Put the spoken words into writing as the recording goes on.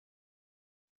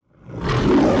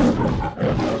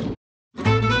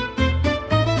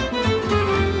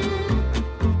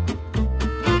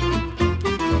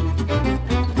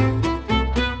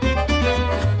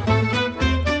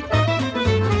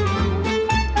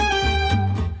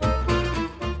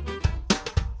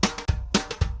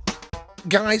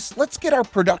Guys, let's get our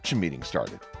production meeting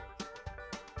started.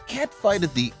 Catfight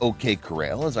at the OK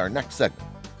Corral is our next segment.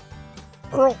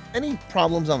 Pearl, any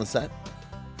problems on the set?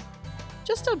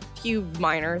 Just a few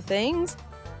minor things.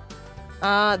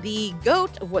 The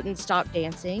goat wouldn't stop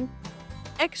dancing.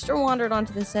 Extra wandered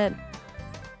onto the set.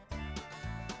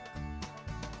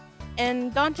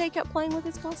 And Dante kept playing with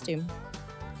his costume.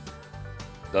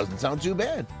 Doesn't sound too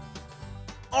bad.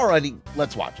 Alrighty,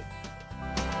 let's watch it.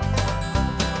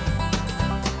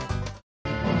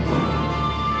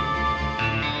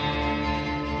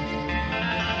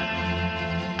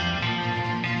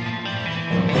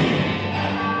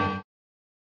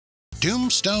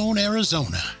 Tombstone,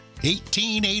 Arizona,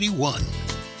 1881.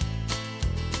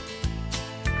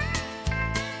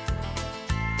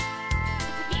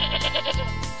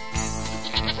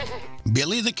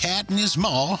 Billy the cat and his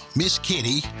ma, Miss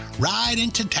Kitty, ride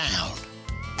into town.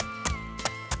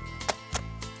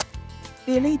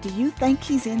 Billy, do you think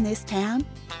he's in this town?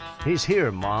 He's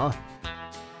here, Ma.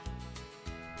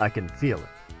 I can feel it.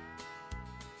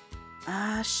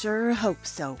 I sure hope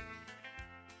so.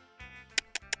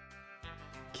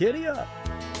 Kitty up.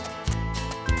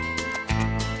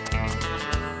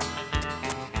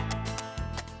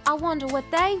 I wonder what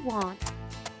they want.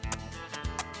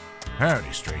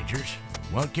 Howdy, strangers.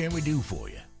 What can we do for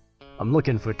you? I'm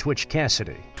looking for Twitch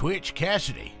Cassidy. Twitch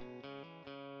Cassidy?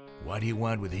 What do you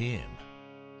want with him?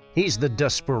 He's the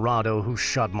desperado who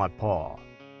shot my paw.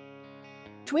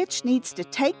 Twitch needs to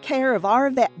take care of our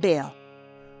vet bill.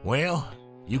 Well,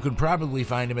 you can probably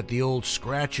find him at the old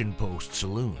Scratch and Post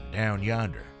Saloon down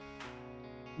yonder.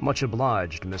 Much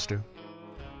obliged, mister.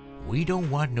 We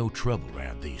don't want no trouble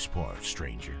around these parts,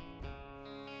 stranger.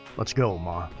 Let's go,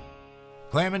 Ma.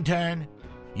 Clementine,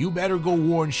 you better go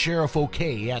warn Sheriff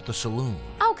OK at the saloon.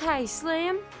 Okay,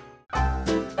 Slim.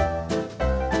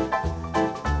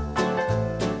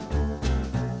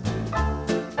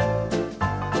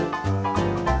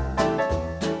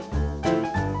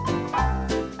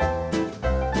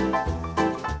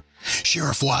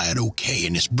 Sheriff Wyatt OK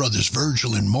and his brothers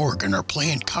Virgil and Morgan are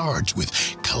playing cards with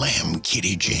Clam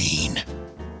Kitty Jane.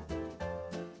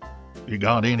 You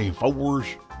got any fours?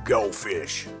 Go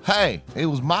fish. Hey, it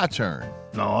was my turn.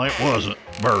 No, it wasn't,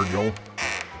 Virgil.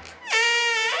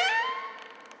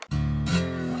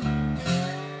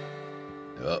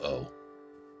 Uh-oh.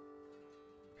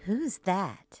 Who's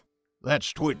that?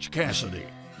 That's Twitch Cassidy.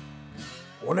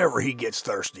 Whenever he gets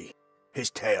thirsty, his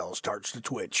tail starts to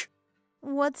twitch.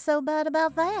 What's so bad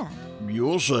about that?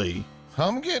 You'll see.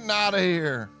 I'm getting out of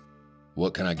here.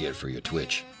 What can I get for you,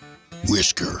 Twitch?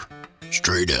 Whisker.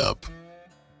 Straight up.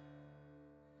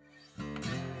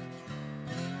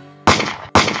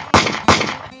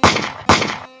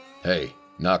 Hey,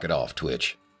 knock it off,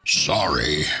 Twitch.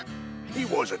 Sorry. He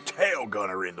was a tail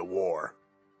gunner in the war.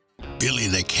 Billy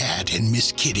the cat and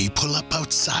Miss Kitty pull up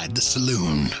outside the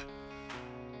saloon.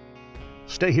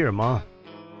 Stay here, Ma.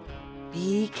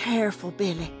 Be careful,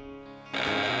 Billy.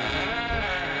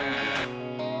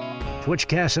 Twitch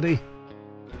Cassidy,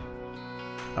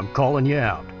 I'm calling you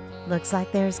out. Looks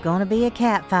like there's gonna be a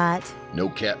cat fight. No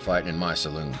cat fighting in my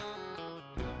saloon.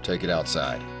 Take it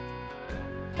outside.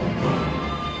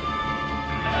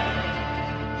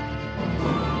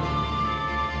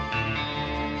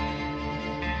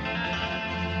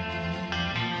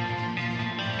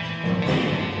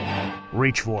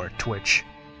 Reach for it, Twitch.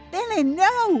 Billy,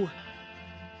 no!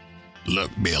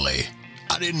 Look, Billy,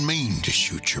 I didn't mean to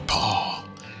shoot your paw.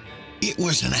 It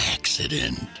was an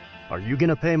accident. Are you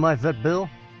gonna pay my vet bill?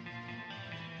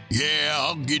 Yeah,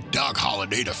 I'll get Doc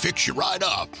Holliday to fix you right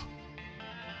up.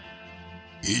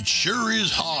 It sure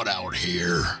is hot out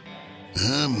here.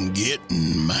 I'm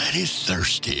getting mighty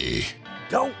thirsty.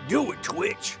 Don't do it,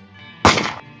 Twitch.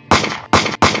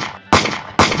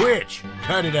 Twitch,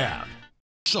 cut it out.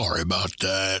 Sorry about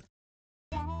that.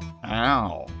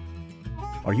 Ow.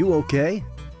 Are you okay?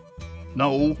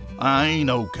 No, I ain't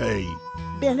okay.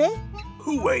 Billy?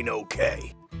 Who ain't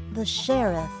okay? The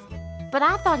sheriff. But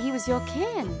I thought he was your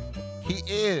kin. He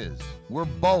is. We're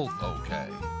both okay.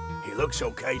 He looks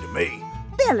okay to me.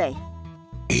 Billy!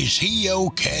 Is he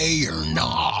okay or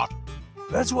not?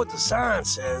 That's what the sign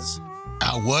says.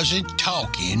 I wasn't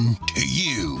talking to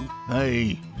you.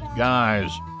 Hey,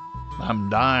 guys, I'm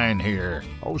dying here.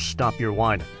 Oh, stop your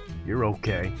whining. You're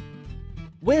okay.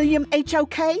 William H.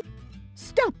 OK?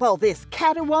 Stop all this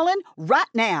caterwauling right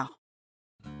now.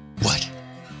 What?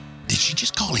 Did she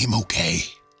just call him okay?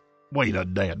 Wait a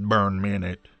dead burn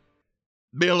minute.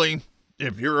 Billy,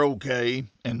 if you're okay,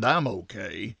 and I'm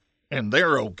okay, and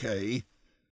they're okay,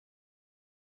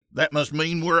 that must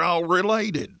mean we're all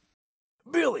related.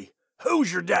 Billy,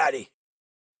 who's your daddy?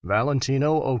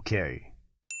 Valentino OK.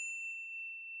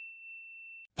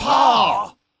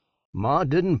 Pa! Ma,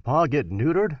 didn't Pa get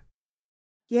neutered?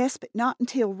 Yes, but not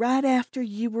until right after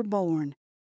you were born.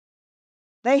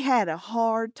 They had a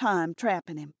hard time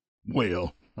trapping him.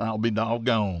 Well, I'll be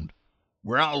doggoned.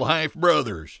 We're all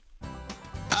half-brothers.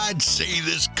 I'd say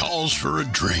this calls for a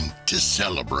drink to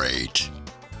celebrate.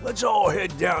 Let's all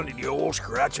head down to the old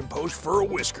scratching post for a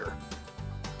whisker.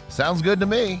 Sounds good to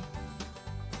me.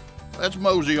 Let's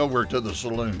mosey over to the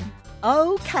saloon.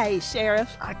 Okay,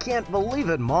 Sheriff. I can't believe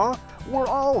it, Ma. We're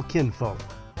all kinfolk.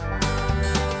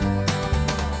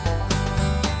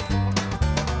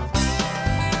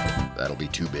 That'll be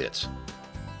 2 bits.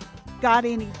 Got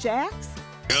any jacks?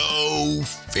 Go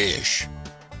fish.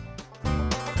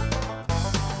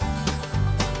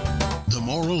 The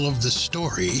moral of the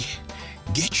story,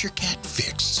 get your cat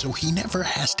fixed so he never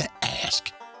has to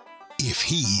ask if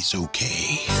he's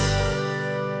okay.